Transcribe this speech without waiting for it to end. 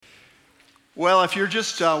Well, if you're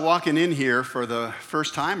just walking in here for the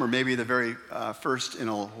first time, or maybe the very first in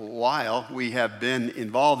a while, we have been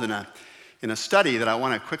involved in a study that I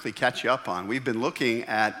want to quickly catch you up on. We've been looking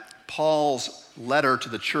at Paul's letter to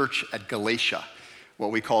the church at Galatia,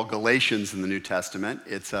 what we call Galatians in the New Testament.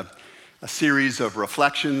 It's a series of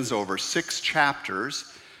reflections over 6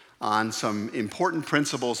 chapters on some important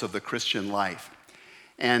principles of the Christian life.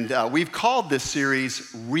 And we've called this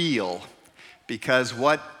series Real, because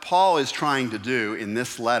what Paul is trying to do in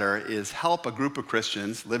this letter is help a group of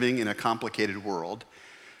Christians living in a complicated world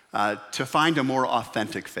to find a more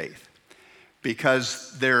authentic faith.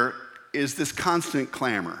 Because there is this constant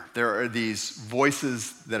clamor. There are these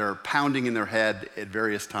voices that are pounding in their head at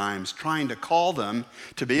various times, trying to call them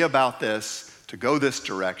to be about this, to go this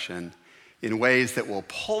direction, in ways that will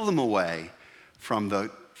pull them away from the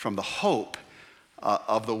hope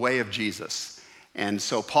of the way of Jesus. And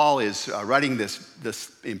so Paul is writing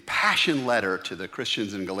this impassioned letter to the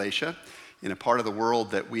Christians in Galatia, in a part of the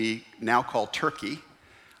world that we now call Turkey,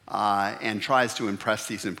 and tries to impress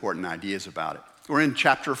these important ideas about it. We're in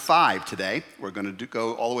chapter 5 today. We're going to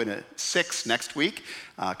go all the way to 6 next week.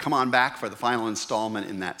 Come on back for the final installment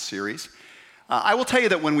in that series. I will tell you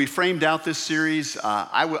that when we framed out this series,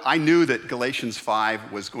 I knew that Galatians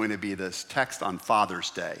 5 was going to be this text on Father's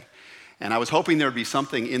Day. And I was hoping there would be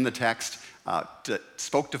something in the text that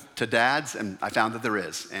spoke to dads, and I found that there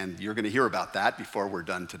is. And you're going to hear about that before we're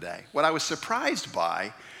done today. What I was surprised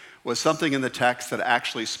by was something in the text that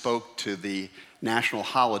actually spoke to the national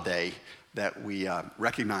holiday that we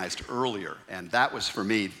recognized earlier. And that was, for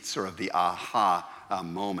me, sort of the aha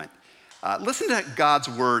moment. Listen to God's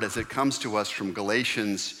word as it comes to us from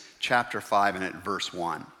Galatians chapter 5 and at verse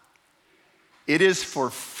 1. It is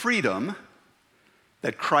for freedom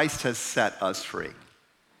that Christ has set us free.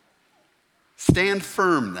 Stand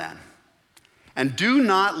firm then, and do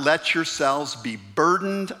not let yourselves be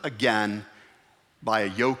burdened again by a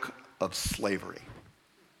yoke of slavery.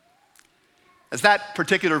 As that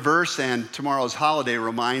particular verse and tomorrow's holiday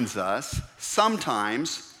reminds us,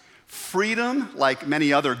 sometimes freedom, like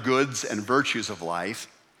many other goods and virtues of life,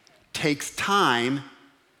 takes time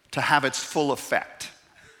to have its full effect.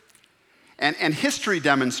 And history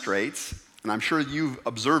demonstrates, and I'm sure you've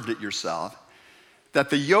observed it yourself, that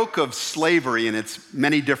the yoke of slavery in its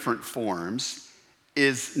many different forms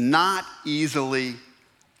is not easily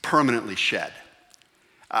permanently shed.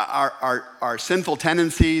 Our sinful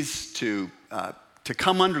tendencies to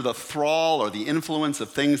come under the thrall or the influence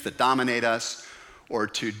of things that dominate us, or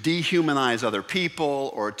to dehumanize other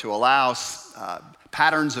people, or to allow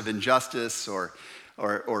patterns of injustice or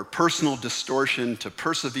personal distortion to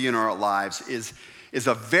persevere in our lives is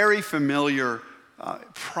a very familiar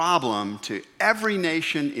problem to every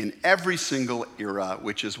nation in every single era,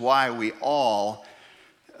 which is why we all,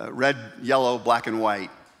 red, yellow, black, and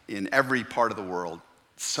white, in every part of the world,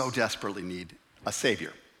 so desperately need a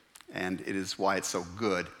Savior. And it is why it's so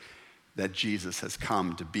good that Jesus has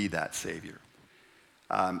come to be that Savior.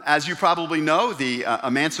 As you probably know, the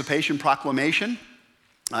Emancipation Proclamation,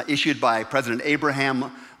 issued by President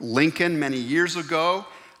Abraham Lincoln many years ago,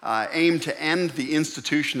 aimed to end the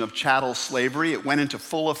institution of chattel slavery. It went into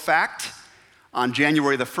full effect on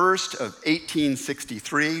January the 1st of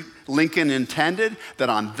 1863. Lincoln intended that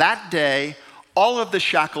on that day, all of the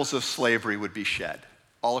shackles of slavery would be shed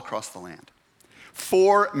all across the land.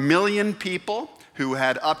 4 million people who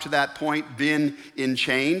had up to that point been in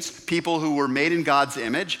chains, people who were made in God's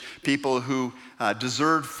image, people who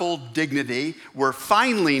deserved full dignity, were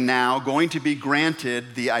finally now going to be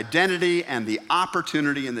granted the identity and the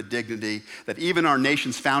opportunity and the dignity that even our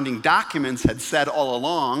nation's founding documents had said all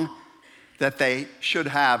along that they should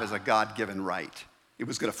have as a God-given right. It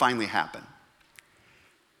was going to finally happen.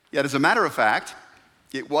 Yet, as a matter of fact,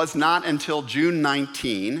 it was not until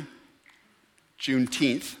Juneteenth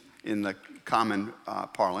in the common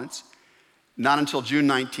parlance, not until June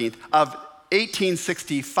 19th of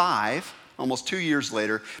 1865, almost 2 years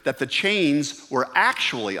later, that the chains were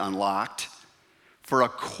actually unlocked for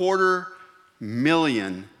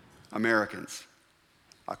 250,000 Americans,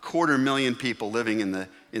 250,000 people living in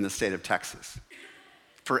the state of Texas.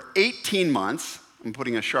 For 18 months, I'm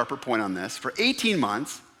putting a sharper point on this, for 18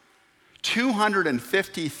 months,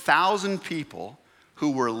 250,000 people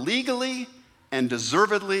who were legally and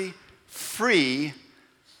deservedly free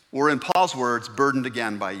were, in Paul's words, burdened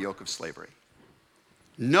again by a yoke of slavery.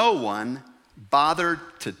 No one bothered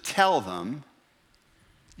to tell them,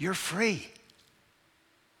 you're free.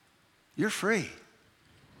 You're free.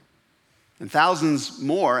 And thousands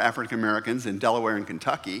more African Americans in Delaware and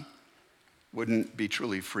Kentucky wouldn't be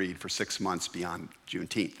truly freed for 6 months beyond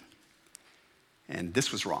Juneteenth. And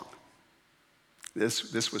this was wrong.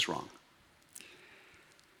 This was wrong.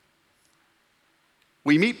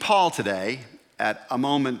 We meet Paul today at a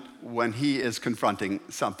moment when he is confronting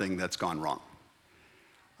something that's gone wrong.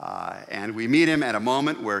 And we meet him at a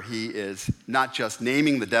moment where he is not just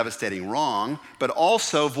naming the devastating wrong, but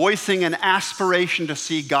also voicing an aspiration to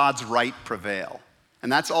see God's right prevail.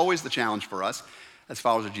 And that's always the challenge for us as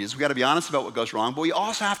followers of Jesus. We've got to be honest about what goes wrong, but we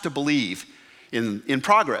also have to believe in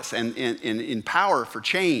progress and in power for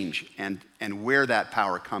change and where that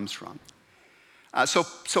power comes from.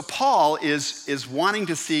 So Paul is wanting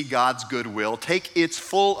to see God's goodwill take its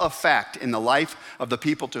full effect in the life of the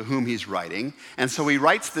people to whom he's writing. And so he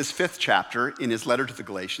writes this 5th chapter in his letter to the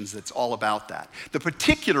Galatians that's all about that. The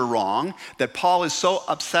particular wrong that Paul is so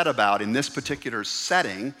upset about in this particular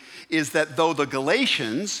setting is that though the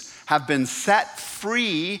Galatians have been set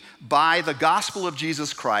free by the gospel of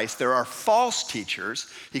Jesus Christ, there are false teachers,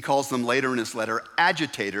 he calls them later in his letter,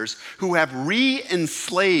 agitators, who have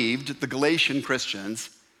re-enslaved the Galatian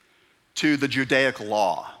Christians to the Judaic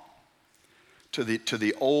law, to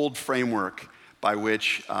the old framework by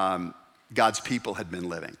which God's people had been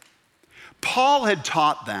living. Paul had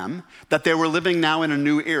taught them that they were living now in a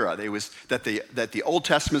new era. That the Old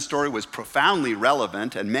Testament story was profoundly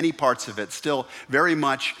relevant and many parts of it still very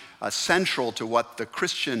much central to what the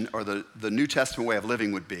Christian or the New Testament way of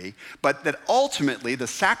living would be, but that ultimately the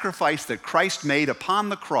sacrifice that Christ made upon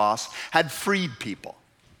the cross had freed people.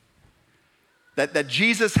 That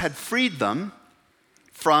Jesus had freed them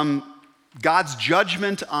from God's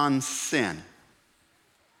judgment on sin.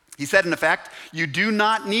 He said, in effect, you do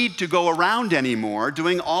not need to go around anymore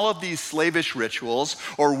doing all of these slavish rituals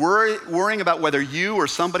or worrying about whether you or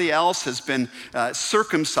somebody else has been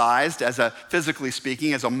circumcised, physically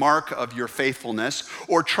speaking, as a mark of your faithfulness,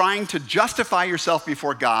 or trying to justify yourself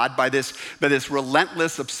before God by this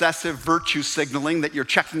relentless, obsessive virtue signaling that you're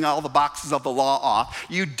checking all the boxes of the law off.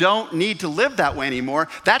 You don't need to live that way anymore.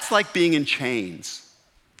 That's like being in chains.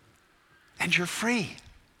 And you're free.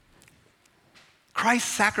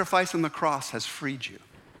 Christ's sacrifice on the cross has freed you.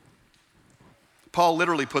 Paul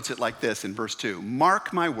literally puts it like this in verse 2.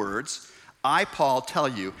 Mark my words, I, Paul, tell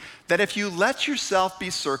you that if you let yourself be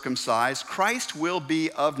circumcised, Christ will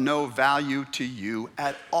be of no value to you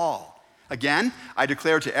at all. Again, I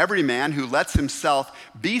declare to every man who lets himself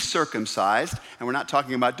be circumcised, and we're not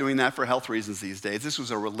talking about doing that for health reasons these days. This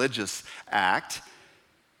was a religious act.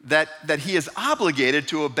 That he is obligated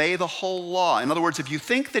to obey the whole law. In other words, if you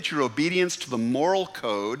think that your obedience to the moral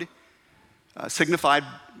code, signified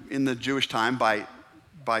in the Jewish time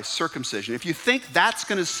by circumcision, if you think that's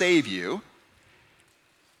going to save you,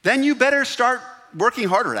 then you better start working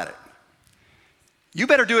harder at it. You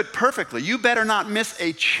better do it perfectly. You better not miss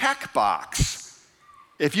a checkbox.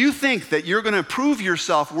 If you think that you're going to prove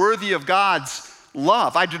yourself worthy of God's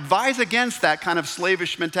love, I'd advise against that kind of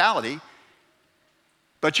slavish mentality.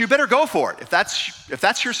 But you better go for it if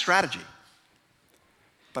that's your strategy.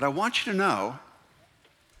 But I want you to know,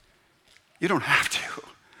 you don't have to.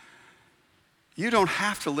 You don't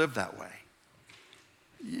have to live that way.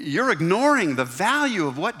 You're ignoring the value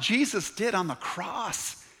of what Jesus did on the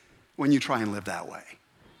cross when you try and live that way.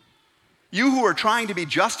 You who are trying to be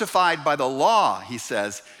justified by the law, he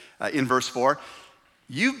says in verse 4,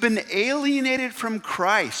 you've been alienated from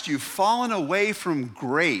Christ. You've fallen away from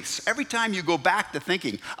grace. Every time you go back to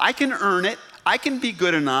thinking, I can earn it, I can be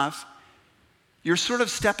good enough, you're sort of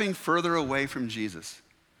stepping further away from Jesus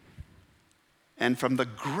and from the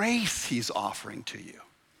grace he's offering to you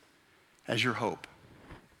as your hope.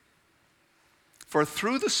 For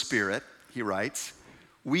through the Spirit, he writes,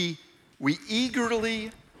 we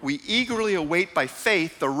eagerly await by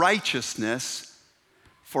faith the righteousness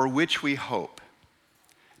for which we hope.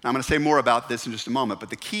 Now, I'm going to say more about this in just a moment, but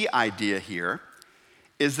the key idea here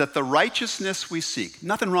is that the righteousness we seek,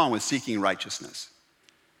 nothing wrong with seeking righteousness.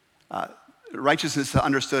 Righteousness is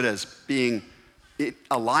understood as being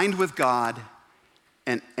aligned with God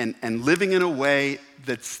and living in a way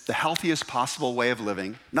that's the healthiest possible way of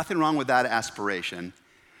living. Nothing wrong with that aspiration.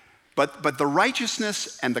 But the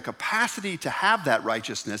righteousness and the capacity to have that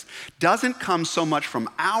righteousness doesn't come so much from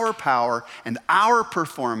our power and our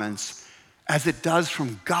performance as it does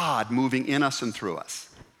from God moving in us and through us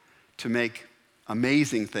to make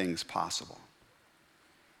amazing things possible.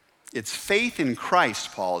 It's faith in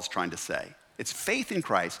Christ, Paul is trying to say. It's faith in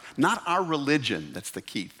Christ, not our religion, that's the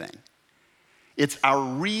key thing. It's our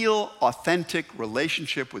real, authentic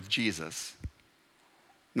relationship with Jesus,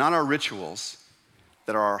 not our rituals,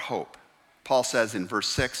 that are our hope. Paul says in verse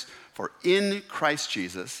 6, for in Christ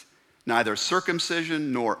Jesus, neither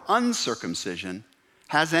circumcision nor uncircumcision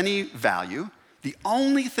has any value. The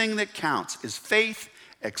only thing that counts is faith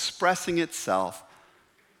expressing itself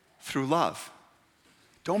through love.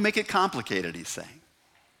 Don't make it complicated, he's saying.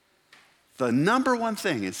 The number one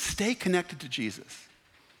thing is stay connected to Jesus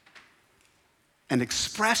and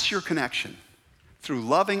express your connection through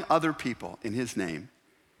loving other people in his name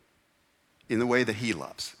in the way that he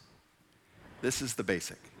loves. This is the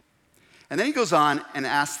basic. And then he goes on and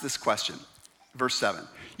asks this question, verse 7.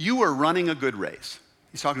 You are running a good race.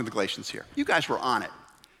 He's talking to the Galatians here. You guys were on it.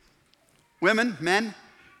 Women, men,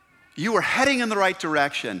 you were heading in the right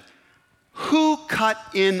direction. Who cut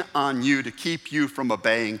in on you to keep you from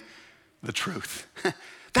obeying the truth?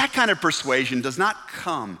 That kind of persuasion does not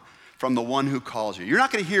come from the one who calls you. You're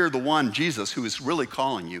not going to hear the one, Jesus, who is really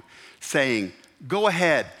calling you, saying, go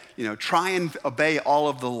ahead, try and obey all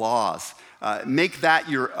of the laws. Make that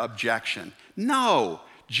your objection. No,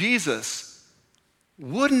 Jesus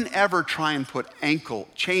wouldn't ever try and put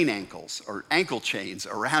chain ankles or ankle chains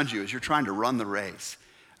around you as you're trying to run the race.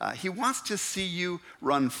 He wants to see you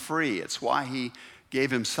run free. It's why he gave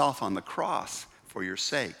himself on the cross for your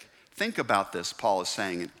sake. Think about this, Paul is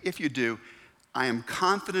saying. And if you do, I am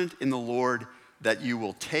confident in the Lord that you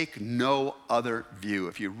will take no other view.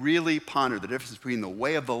 If you really ponder the difference between the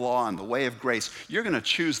way of the law and the way of grace, you're going to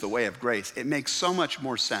choose the way of grace. It makes so much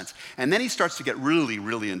more sense. And then he starts to get really,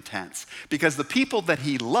 really intense because the people that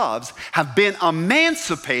he loves have been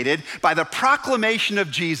emancipated by the proclamation of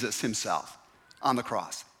Jesus himself on the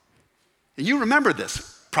cross. And you remember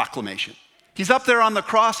this proclamation. He's up there on the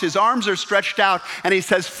cross, his arms are stretched out, and he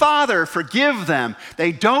says, Father, forgive them.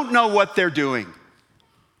 They don't know what they're doing.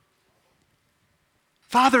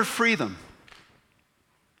 Father, free them.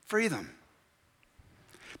 Free them.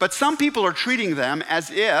 But some people are treating them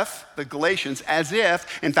as if, the Galatians,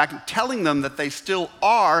 in fact, telling them that they still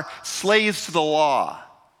are slaves to the law.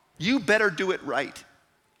 You better do it right.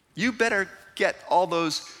 You better get all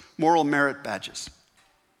those moral merit badges.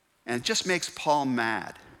 And it just makes Paul mad.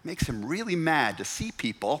 It makes him really mad to see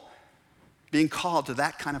people being called to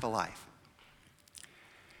that kind of a life.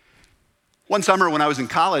 One summer when I was in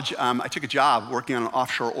college, I took a job working on an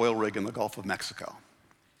offshore oil rig in the Gulf of Mexico.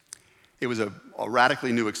 It was a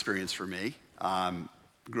radically new experience for me.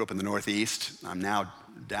 Grew up in the Northeast. I'm now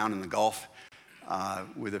down in the Gulf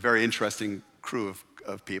with a very interesting crew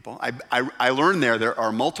of people. I learned there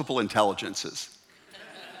are multiple intelligences.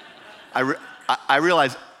 I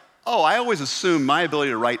realized, I always assumed my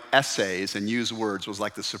ability to write essays and use words was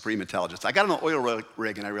like the supreme intelligence. I got on an oil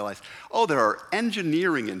rig and I realized, there are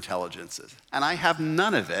engineering intelligences, and I have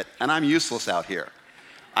none of it, and I'm useless out here.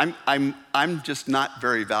 I'm just not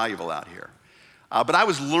very valuable out here. But I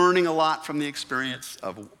was learning a lot from the experience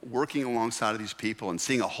of working alongside of these people and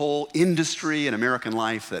seeing a whole industry in American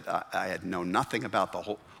life that I had known nothing about, the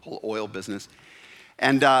whole oil business.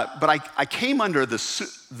 But I came under the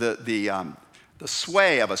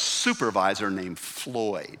sway of a supervisor named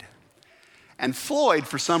Floyd. And Floyd,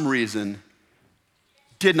 for some reason,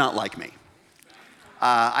 did not like me.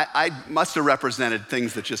 I must have represented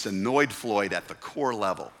things that just annoyed Floyd at the core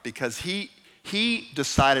level, because he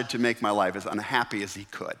decided to make my life as unhappy as he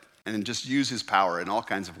could and just use his power in all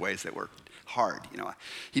kinds of ways that were hard.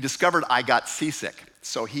 He discovered I got seasick,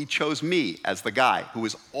 so he chose me as the guy who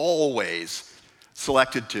was always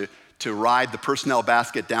selected to ride the personnel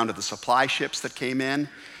basket down to the supply ships that came in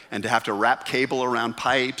and to have to wrap cable around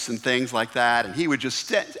pipes and things like that. And he would just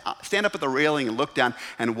stand up at the railing and look down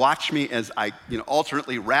and watch me as I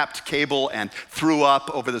alternately wrapped cable and threw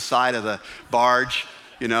up over the side of the barge.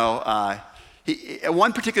 At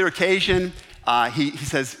one particular occasion, he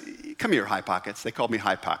says, "Come here, High Pockets." They called me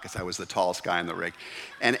High Pockets. I was the tallest guy in the rig.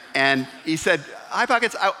 And he said, "High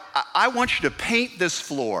Pockets, I want you to paint this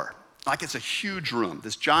floor." Like it's a huge room,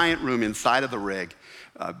 this giant room inside of the rig,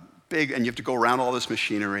 big, and you have to go around all this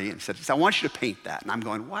machinery. And he said, "I want you to paint that." And I'm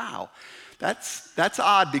going, wow, that's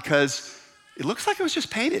odd, because it looks like it was just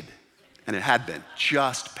painted. And it had been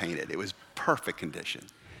just painted. It was perfect condition.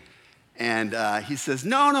 And he says,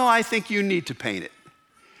 no, I think you need to paint it.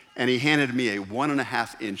 And he handed me a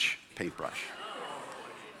 1.5-inch paintbrush.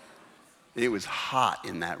 It was hot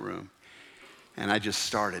in that room. And I just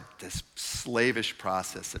started this slavish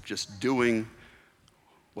process of just doing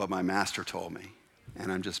what my master told me. And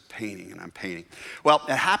I'm just painting and I'm painting. Well,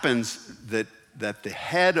 it happens that the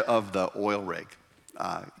head of the oil rig,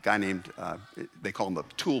 a guy named, they call him the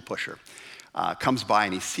tool pusher, comes by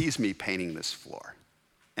and he sees me painting this floor.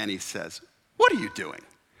 And he says, "What are you doing?"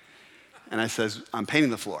 And I says, "I'm painting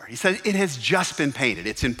the floor." He says, "It has just been painted.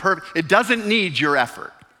 It's in perfect, it doesn't need your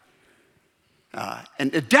effort.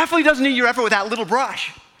 And it definitely doesn't need your effort with that little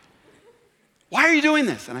brush. Why are you doing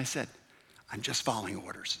this?" And I said, "I'm just following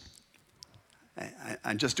orders.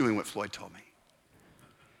 I'm just doing what Floyd told me."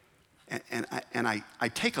 I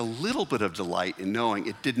take a little bit of delight in knowing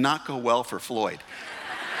it did not go well for Floyd.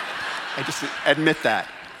 I just admit that.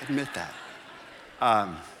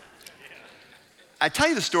 I tell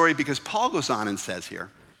you the story because Paul goes on and says here,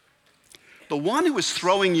 the one who is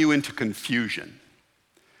throwing you into confusion,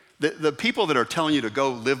 the people that are telling you to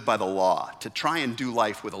go live by the law, to try and do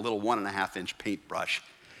life with a little 1.5-inch paintbrush,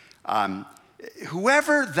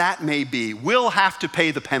 whoever that may be will have to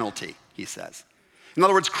pay the penalty, he says. In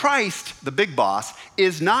other words, Christ, the big boss,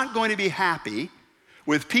 is not going to be happy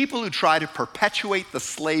with people who try to perpetuate the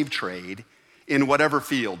slave trade in whatever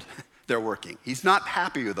field they're working. He's not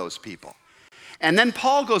happy with those people. And then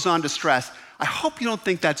Paul goes on to stress, I hope you don't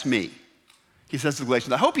think that's me. He says to the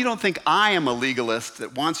Galatians, I hope you don't think I am a legalist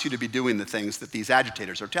that wants you to be doing the things that these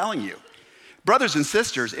agitators are telling you. Brothers and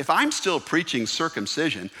sisters, if I'm still preaching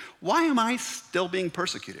circumcision, why am I still being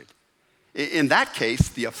persecuted? In that case,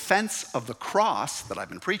 the offense of the cross that I've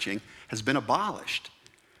been preaching has been abolished.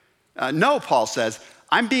 No, Paul says,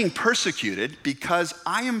 I'm being persecuted because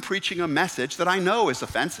I am preaching a message that I know is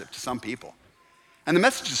offensive to some people. And the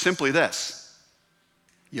message is simply this: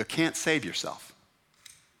 you can't save yourself.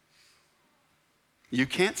 You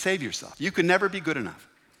can't save yourself. You can never be good enough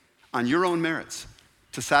on your own merits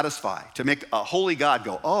to satisfy, to make a holy God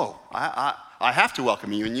go, oh, I have to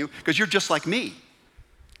welcome you in you because you're just like me.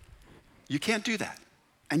 You can't do that.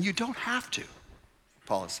 And you don't have to,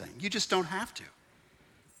 Paul is saying. You just don't have to.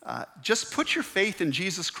 Just put your faith in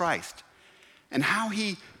Jesus Christ and how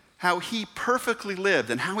he perfectly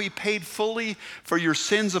lived and how he paid fully for your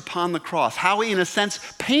sins upon the cross, how he, in a sense,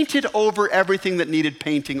 painted over everything that needed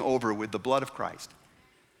painting over with the blood of Christ.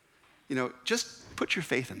 Just put your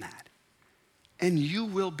faith in that, and you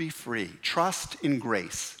will be free. Trust in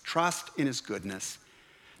grace. Trust in his goodness,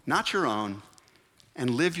 not your own, and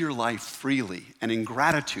live your life freely and in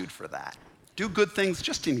gratitude for that. Do good things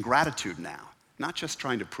just in gratitude now, not just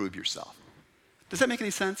trying to prove yourself. Does that make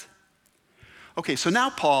any sense? Okay, so now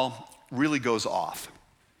Paul really goes off.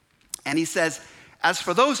 And he says, as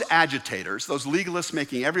for those agitators, those legalists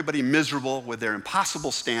making everybody miserable with their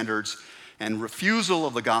impossible standards and refusal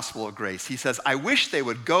of the gospel of grace, he says, I wish they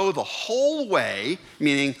would go the whole way,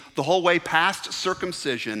 meaning the whole way past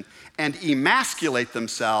circumcision, and emasculate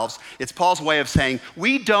themselves. It's Paul's way of saying,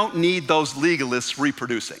 we don't need those legalists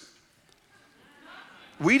reproducing.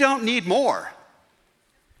 We don't need more.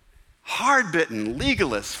 Hard-bitten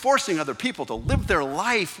legalists forcing other people to live their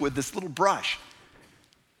life with this little brush.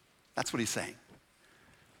 That's what he's saying.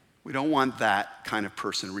 We don't want that kind of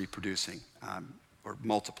person reproducing or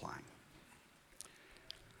multiplying.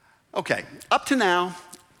 Okay, up to now,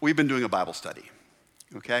 we've been doing a Bible study.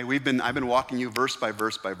 Okay, I've been walking you verse by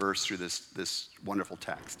verse by verse through this wonderful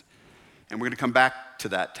text. And we're going to come back to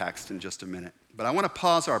that text in just a minute. But I want to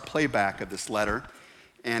pause our playback of this letter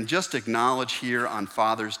and just acknowledge here on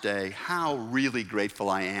Father's Day how really grateful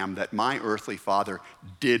I am that my earthly father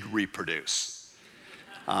did reproduce.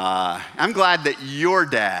 I'm glad that your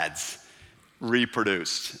dads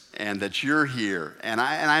reproduced and that you're here. And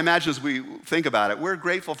I imagine as we think about it, we're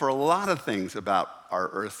grateful for a lot of things about our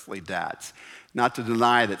earthly dads. Not to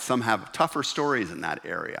deny that some have tougher stories in that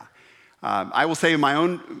area. I will say in my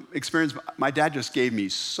own experience, my dad just gave me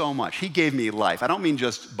so much. He gave me life. I don't mean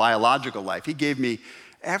just biological life. He gave me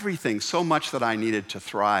everything, so much that I needed to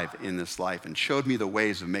thrive in this life, and showed me the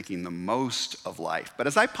ways of making the most of life. But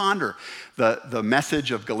as I ponder the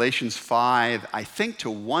message of Galatians 5, I think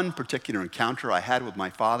to one particular encounter I had with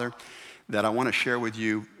my father that I want to share with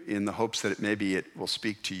you in the hopes that maybe it will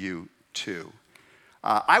speak to you too.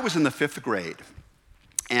 I was in the 5th grade,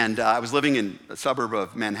 and I was living in a suburb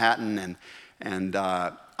of Manhattan, and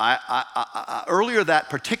earlier that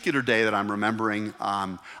particular day that I'm remembering,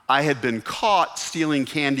 I had been caught stealing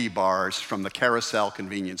candy bars from the Carousel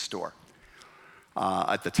convenience store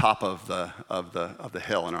at the top of the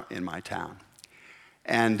hill in my town.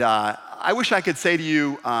 And I wish I could say to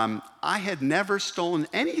you, I had never stolen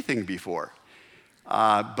anything before.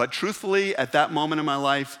 But truthfully, at that moment in my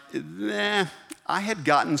life, I had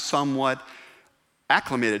gotten somewhat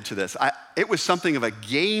acclimated to this. It was something of a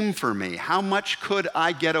game for me. How much could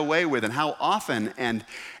I get away with, and how often? And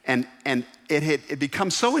it had become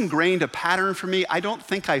so ingrained a pattern for me. I don't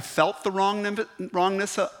think I felt the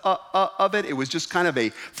wrongness of it. It was just kind of a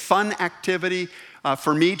fun activity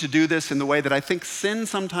for me to do this in the way that I think sin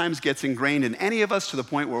sometimes gets ingrained in any of us, to the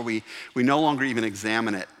point where we no longer even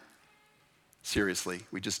examine it seriously.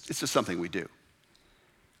 It's just something we do.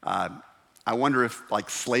 I wonder if like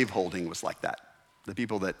slaveholding was like that. The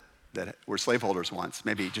people that were slaveholders once,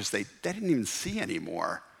 maybe just they didn't even see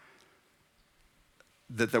anymore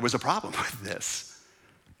that there was a problem with this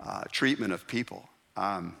treatment of people.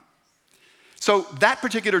 So that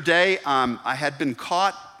particular day, I had been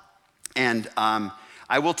caught, and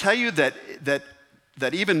I will tell you that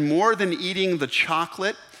even more than eating the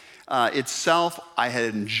chocolate itself, I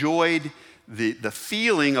had enjoyed the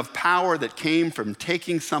feeling of power that came from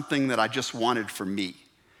taking something that I just wanted for me.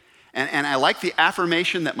 And I like the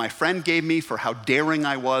affirmation that my friend gave me for how daring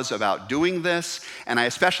I was about doing this, and I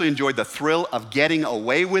especially enjoyed the thrill of getting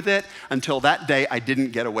away with it. Until that day, I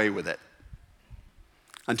didn't get away with it.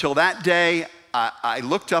 Until that day, I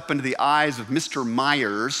looked up into the eyes of Mr.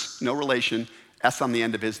 Myers, no relation, S on the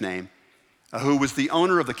end of his name, who was the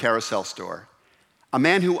owner of the carousel store, a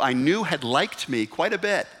man who I knew had liked me quite a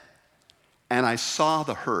bit. And I saw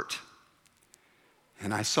the hurt,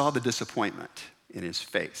 and I saw the disappointment in his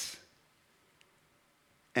face.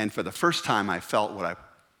 And for the first time, I felt what I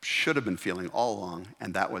should have been feeling all along,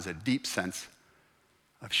 and that was a deep sense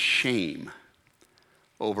of shame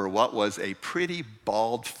over what was a pretty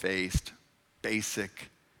bald-faced,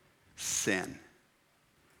 basic sin.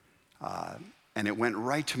 And it went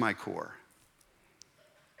right to my core.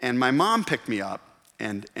 And my mom picked me up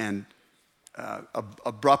and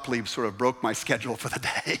abruptly sort of broke my schedule for the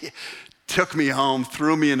day, took me home,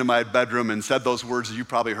 threw me into my bedroom, and said those words that you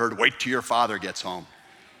probably heard, "Wait till your father gets home."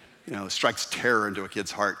 You know, it strikes terror into a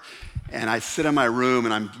kid's heart. And I sit in my room,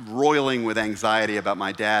 and I'm roiling with anxiety about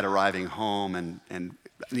my dad arriving home, and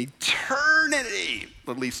an eternity,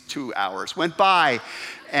 at least 2 hours, went by,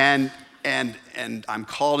 and I'm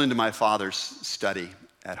called into my father's study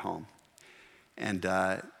at home. And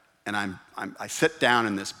I sit down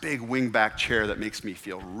in this big wingback chair that makes me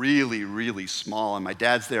feel really, really small, and my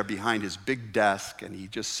dad's there behind his big desk, and he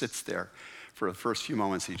just sits there for the first few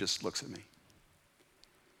moments. He just looks at me.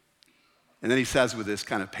 And then he says with this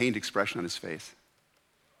kind of pained expression on his face,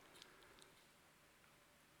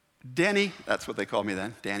 "Danny," that's what they called me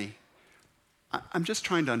then, "Danny, I'm just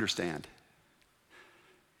trying to understand.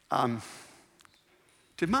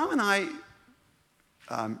 Did Mom and I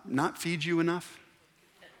not feed you enough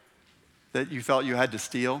that you felt you had to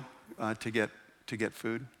steal to get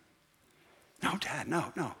food?" "No, Dad,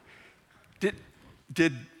 no.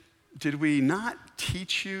 Did we not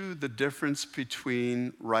teach you the difference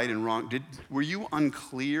between right and wrong? Were you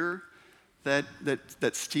unclear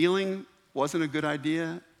that stealing wasn't a good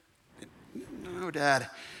idea?" "No, Dad.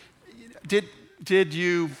 Did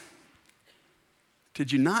you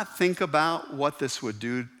not think about what this would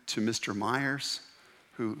do to Mr. Myers,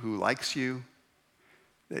 who likes you,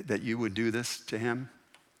 that you would do this to him?"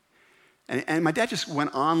 And my dad just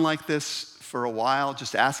went on like this for a while,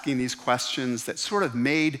 just asking these questions that sort of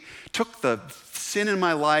took the sin in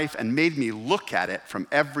my life and made me look at it from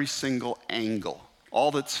every single angle,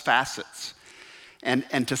 all its facets,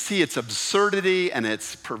 and to see its absurdity and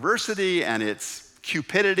its perversity and its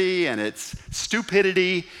cupidity and its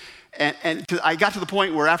stupidity. And I got to the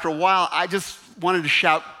point where after a while, I just wanted to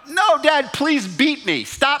shout, "No, Dad, please beat me.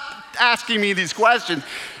 Stop asking me these questions.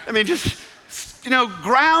 I mean, just,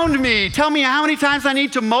 ground me. Tell me how many times I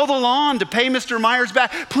need to mow the lawn to pay Mr. Myers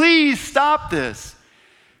back. Please stop this."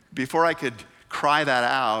 Before I could cry that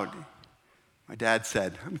out, my dad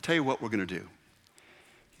said, "I'm going to tell you what we're going to do."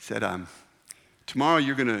 He said, "Tomorrow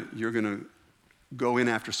you're going to go in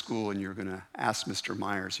after school and you're going to ask Mr.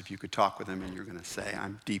 Myers if you could talk with him, and you're going to say,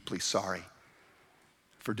 'I'm deeply sorry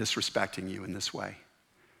for disrespecting you in this way.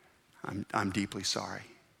 I'm deeply sorry.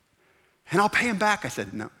 And I'll pay him back.'" I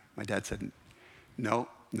said, "No." My dad said, No.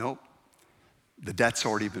 The debt's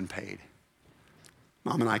already been paid.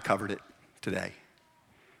 Mom and I covered it today.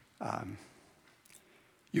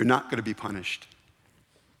 You're not going to be punished.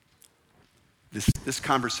 This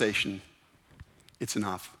conversation, it's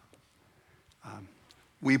enough.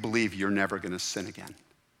 We believe you're never going to sin again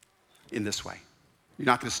in this way. You're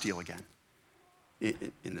not going to steal again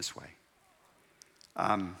in this way.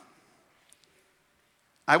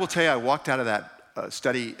 I will tell you, I walked out of that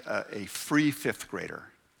study a free fifth grader.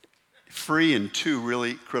 Free in two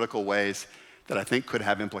really critical ways that I think could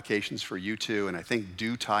have implications for you too, and I think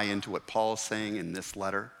do tie into what Paul is saying in this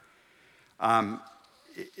letter.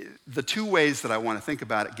 The two ways that I want to think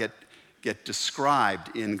about it get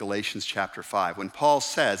described in Galatians chapter 5. When Paul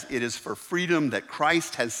says, "It is for freedom that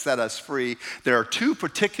Christ has set us free," there are two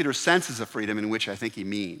particular senses of freedom in which I think he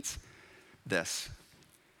means this.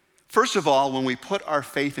 First of all, when we put our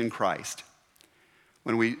faith in Christ,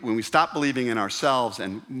 when we stop believing in ourselves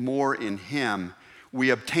and more in him, we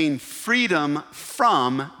obtain freedom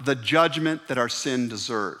from the judgment that our sin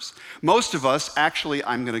deserves. Most of us, actually,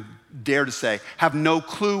 I'm going to dare to say, have no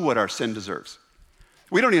clue what our sin deserves.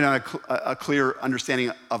 We don't even have a clear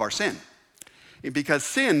understanding of our sin. Because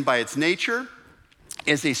sin, by its nature,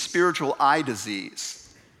 is a spiritual eye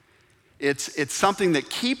disease. It's something that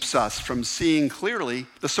keeps us from seeing clearly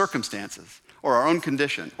the circumstances or our own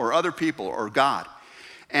condition or other people or God.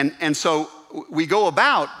 And so we go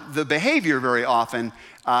about the behavior very often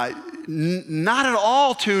not at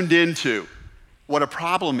all tuned into what a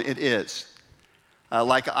problem it is.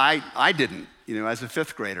 Like I didn't, as a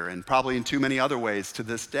fifth grader, and probably in too many other ways to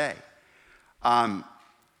this day.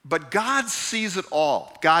 But God sees it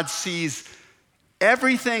all. God sees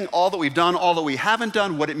everything, all that we've done, all that we haven't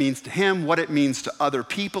done, what it means to him, what it means to other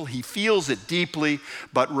people. He feels it deeply.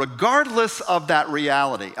 But regardless of that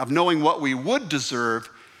reality, of knowing what we would deserve,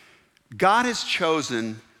 God has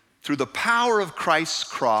chosen, through the power of Christ's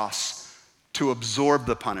cross, to absorb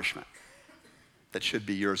the punishment that should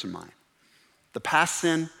be yours and mine. The past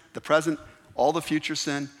sin, the present, all the future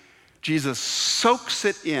sin, Jesus soaks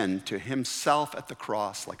it into himself at the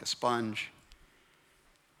cross like a sponge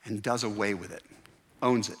and does away with it,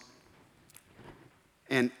 owns it.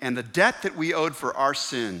 And the debt that we owed for our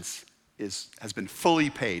sins has been fully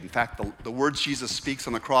paid. In fact, the words Jesus speaks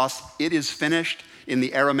on the cross, "It is finished," in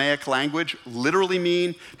the Aramaic language, literally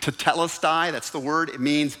mean tetelestai. That's the word. It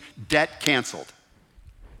means debt canceled.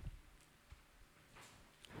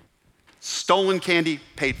 Stolen candy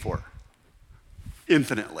paid for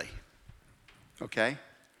infinitely. Okay?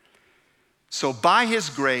 So by his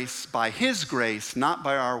grace, not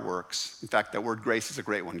by our works. In fact, that word grace is a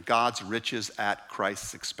great one. God's riches at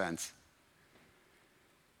Christ's expense.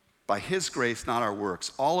 By his grace, not our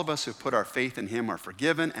works. All of us who put our faith in him are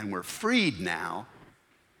forgiven, and we're freed now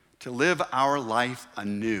to live our life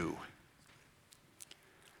anew.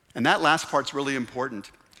 And that last part's really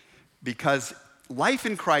important, because life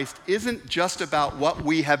in Christ isn't just about what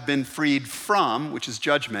we have been freed from, which is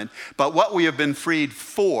judgment, but what we have been freed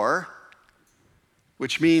for,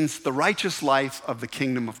 which means the righteous life of the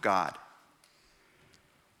kingdom of God.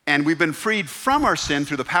 And we've been freed from our sin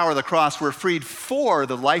through the power of the cross. We're freed for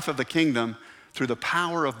the life of the kingdom through the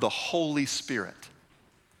power of the Holy Spirit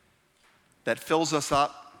that fills us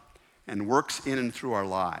up and works in and through our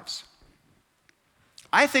lives.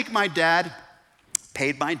 I think my dad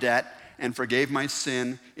paid my debt and forgave my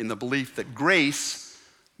sin in the belief that grace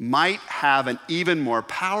might have an even more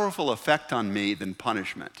powerful effect on me than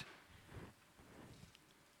punishment.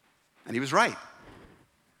 And he was right.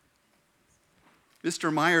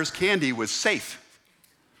 Mr. Meyer's candy was safe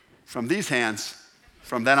from these hands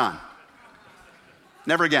from then on.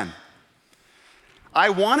 Never again. I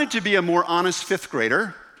wanted to be a more honest fifth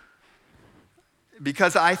grader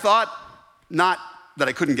because I thought not that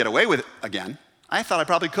I couldn't get away with it again. I thought I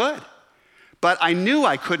probably could. But I knew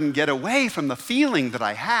I couldn't get away from the feeling that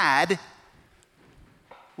I had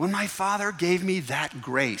when my father gave me that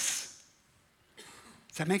grace.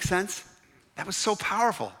 Does that make sense? That was so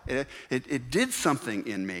powerful. It did something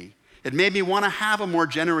in me. It made me want to have a more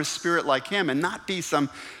generous spirit like him and not be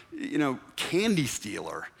some, candy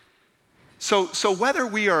stealer. So whether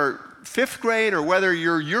we are fifth grade or whether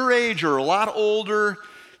you're your age or a lot older,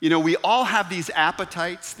 we all have these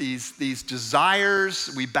appetites, these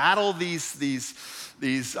desires. We battle these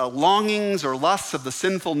longings or lusts of the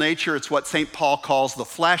sinful nature. It's what St. Paul calls the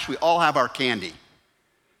flesh. We all have our candy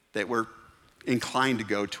that we're inclined to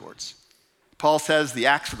go towards. Paul says the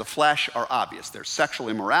acts of the flesh are obvious. There's sexual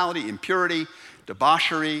immorality, impurity,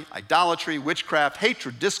 debauchery, idolatry, witchcraft,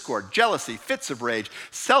 hatred, discord, jealousy, fits of rage,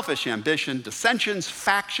 selfish ambition, dissensions,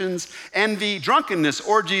 factions, envy, drunkenness,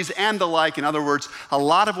 orgies, and the like. In other words, a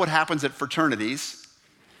lot of what happens at fraternities,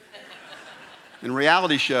 in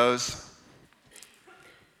reality shows,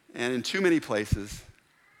 and in too many places.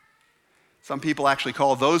 Some people actually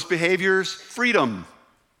call those behaviors freedom,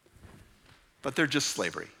 but they're just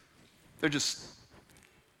slavery. We're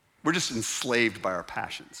just enslaved by our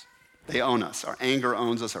passions. They own us. Our anger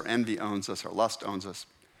owns us. Our envy owns us. Our lust owns us.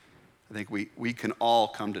 I think we can all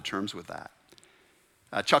come to terms with that.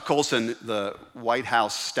 Chuck Colson, the White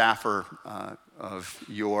House staffer of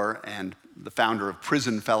yore and the founder of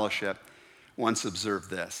Prison Fellowship, once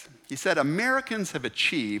observed this. He said, "Americans have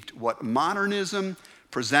achieved what modernism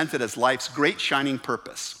presented as life's great shining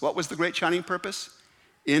purpose." What was the great shining purpose?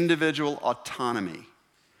 Individual autonomy.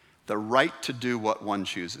 The right to do what one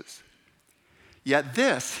chooses. Yet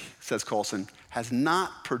this, says Colson, has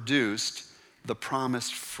not produced the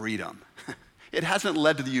promised freedom. It hasn't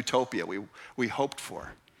led to the utopia we hoped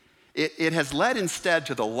for. It has led instead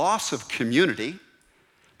to the loss of community,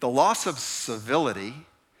 the loss of civility,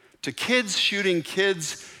 to kids shooting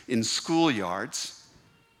kids in schoolyards,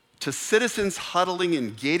 to citizens huddling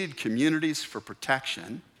in gated communities for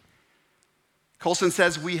protection. Colson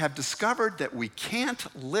says, we have discovered that we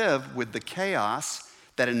can't live with the chaos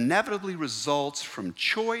that inevitably results from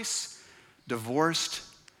choice divorced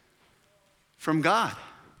from God.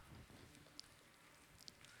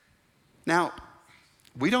 Now,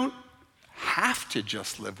 we don't have to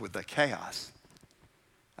just live with the chaos.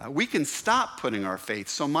 We can stop putting our faith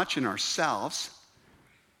so much in ourselves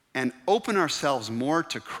and open ourselves more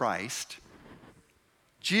to Christ.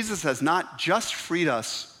 Jesus has not just freed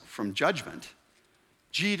us from judgment.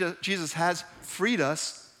 Jesus has freed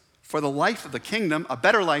us for the life of the kingdom, a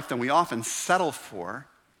better life than we often settle for,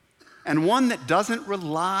 and one that doesn't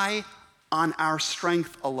rely on our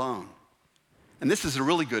strength alone. And this is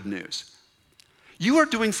really good news. You are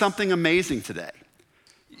doing something amazing today.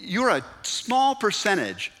 You're a small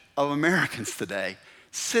percentage of Americans today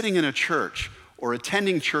sitting in a church or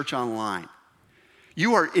attending church online.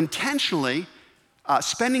 You are intentionally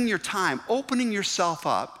spending your time opening yourself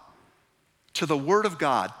up to the Word of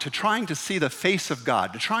God, to trying to see the face of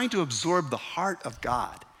God, to trying to absorb the heart of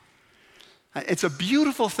God. It's a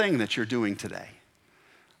beautiful thing that you're doing today.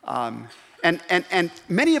 And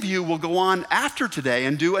many of you will go on after today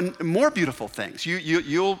and do more beautiful things.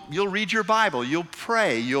 You'll read your Bible, you'll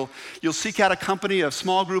pray, you'll seek out a company, a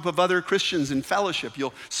small group of other Christians in fellowship,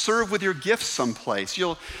 you'll serve with your gifts someplace,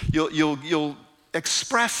 you'll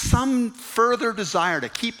express some further desire to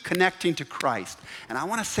keep connecting to Christ. And I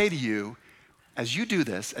want to say to you, as you do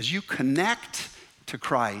this, as you connect to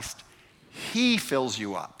Christ, He fills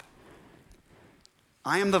you up.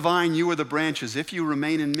 I am the vine, you are the branches. If you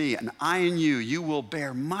remain in me and I in you, you will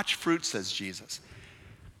bear much fruit, says Jesus.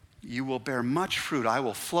 You will bear much fruit. I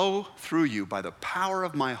will flow through you by the power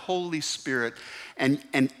of my Holy Spirit and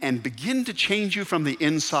begin to change you from the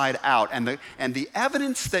inside out. And the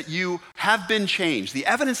evidence that you have been changed, the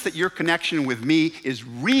evidence that your connection with me is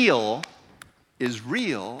real, is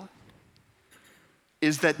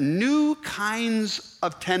that new kinds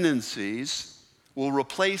of tendencies will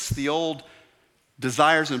replace the old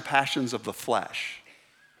desires and passions of the flesh.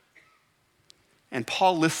 And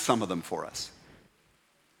Paul lists some of them for us.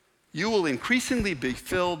 You will increasingly be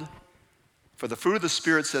filled, for the fruit of the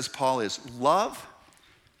Spirit, says Paul, is love,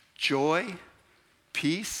 joy,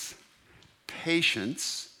 peace,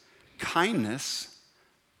 patience, kindness,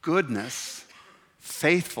 goodness,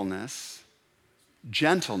 faithfulness,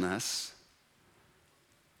 gentleness,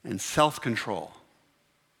 and self-control.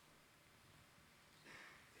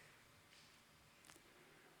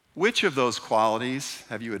 Which of those qualities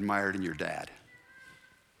have you admired in your dad?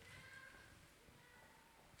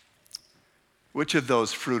 Which of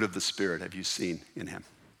those fruit of the Spirit have you seen in him?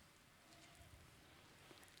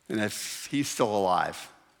 And if he's still alive,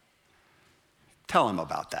 tell him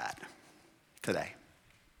about that today.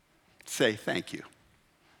 Say thank you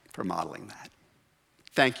for modeling that.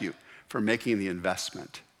 Thank you for making the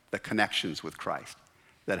investment, the connections with Christ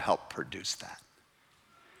that help produce that.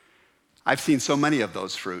 I've seen so many of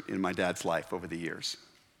those fruit in my dad's life over the years.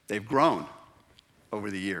 They've grown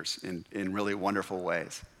over the years in really wonderful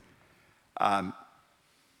ways. And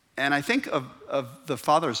I think of the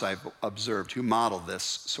fathers I've observed who model this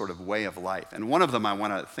sort of way of life. And one of them I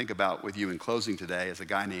want to think about with you in closing today is a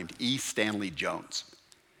guy named E. Stanley Jones.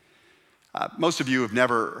 Most of you have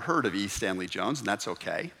never heard of E. Stanley Jones, and that's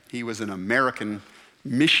okay. He was an American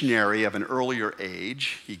missionary of an earlier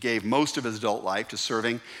age. He gave most of his adult life to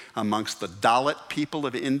serving amongst the Dalit people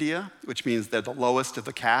of India, which means they're the lowest of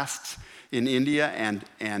the castes in India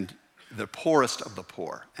and the poorest of the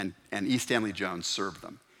poor. And E. Stanley Jones served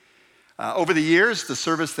them. Over the years, the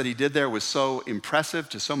service that he did there was so impressive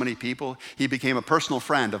to so many people, he became a personal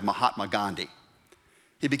friend of Mahatma Gandhi.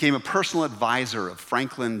 He became a personal advisor of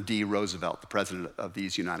Franklin D. Roosevelt, the president of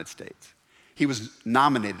these United States. He was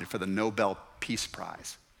nominated for the Nobel Peace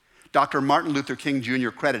Prize. Dr. Martin Luther King Jr.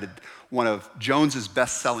 credited one of Jones's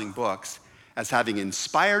best-selling books as having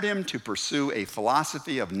inspired him to pursue a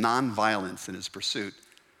philosophy of nonviolence in his pursuit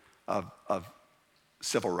of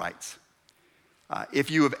civil rights.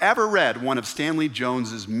 If you have ever read one of Stanley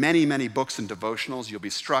Jones's many, many books and devotionals, you'll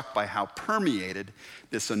be struck by how permeated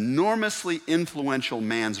this enormously influential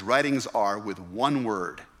man's writings are with one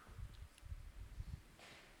word.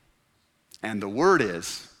 And the word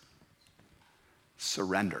is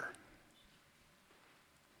surrender.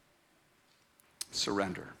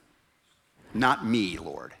 Surrender. Not me,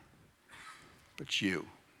 Lord, but you.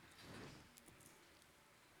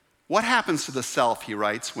 What happens to the self, he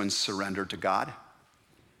writes, when surrendered to God?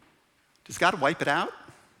 Does God wipe it out?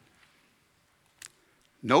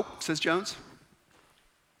 Nope, says Jones.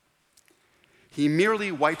 He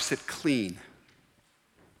merely wipes it clean.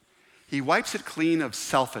 He wipes it clean of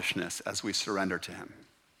selfishness as we surrender to him.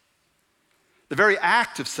 The very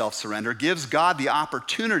act of self-surrender gives God the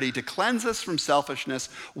opportunity to cleanse us from selfishness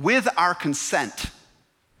with our consent.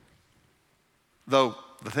 Though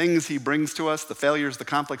the things he brings to us, the failures, the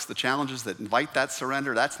conflicts, the challenges that invite that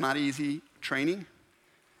surrender, that's not easy training.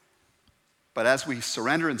 But as we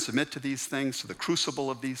surrender and submit to these things, to the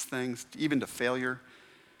crucible of these things, even to failure,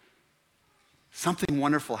 something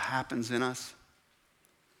wonderful happens in us.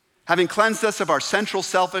 Having cleansed us of our central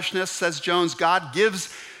selfishness, says Jones, God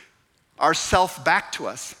gives our self back to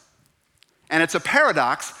us. And it's a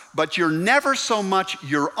paradox, but you're never so much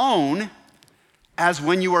your own as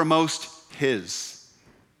when you are most his.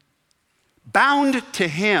 Bound to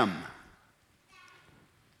him,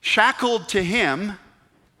 shackled to him,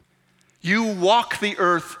 you walk the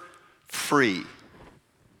earth free.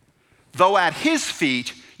 Though at his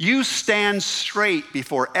feet, you stand straight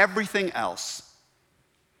before everything else.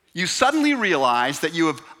 You suddenly realize that you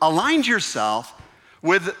have aligned yourself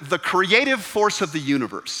with the creative force of the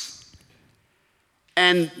universe.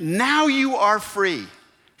 And now you are free.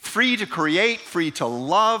 Free to create, free to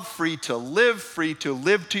love, free to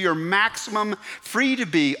live to your maximum, free to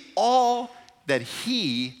be all that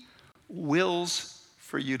he wills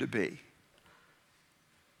for you to be.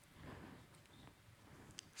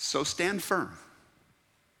 So stand firm,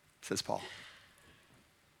 says Paul.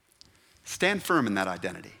 Stand firm in that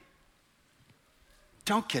identity.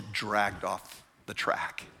 Don't get dragged off the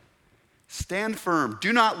track. Stand firm.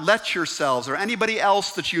 Do not let yourselves, or anybody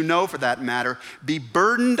else that you know for that matter, be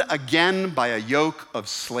burdened again by a yoke of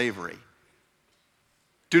slavery.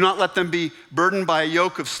 Do not let them be burdened by a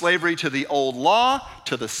yoke of slavery to the old law,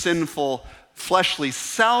 to the sinful fleshly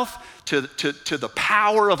self, to the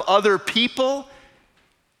power of other people.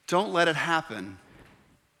 Don't let it happen.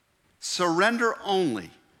 Surrender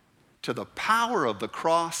only to the power of the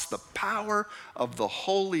cross, the power of the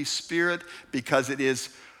Holy Spirit, because it is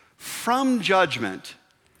from judgment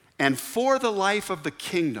and for the life of the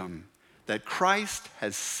kingdom that Christ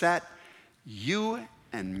has set you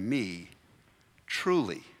and me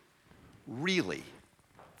truly, really,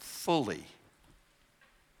 fully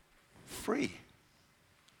free.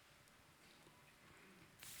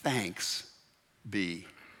 Thanks be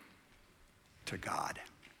to God.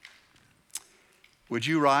 Would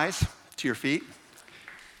you rise to your feet?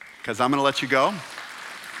 Because I'm going to let you go.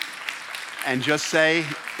 And just say,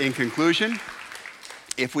 in conclusion,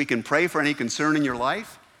 if we can pray for any concern in your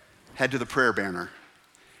life, head to the prayer banner.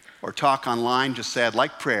 Or talk online, just say, I'd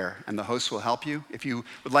like prayer, and the host will help you. If you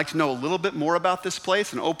would like to know a little bit more about this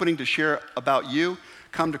place, an opening to share about you,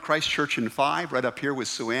 come to Christ Church in 5, right up here with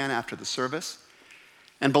Sue Ann after the service.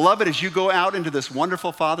 And beloved, as you go out into this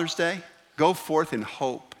wonderful Father's Day, go forth in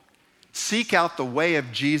hope. Seek out the way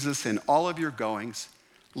of Jesus in all of your goings.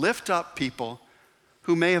 Lift up people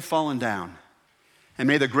who may have fallen down. And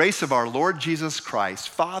may the grace of our Lord Jesus Christ,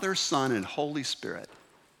 Father, Son, and Holy Spirit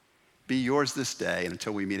be yours this day and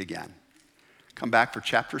until we meet again. Come back for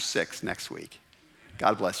chapter 6 next week.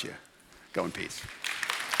 God bless you. Go in peace.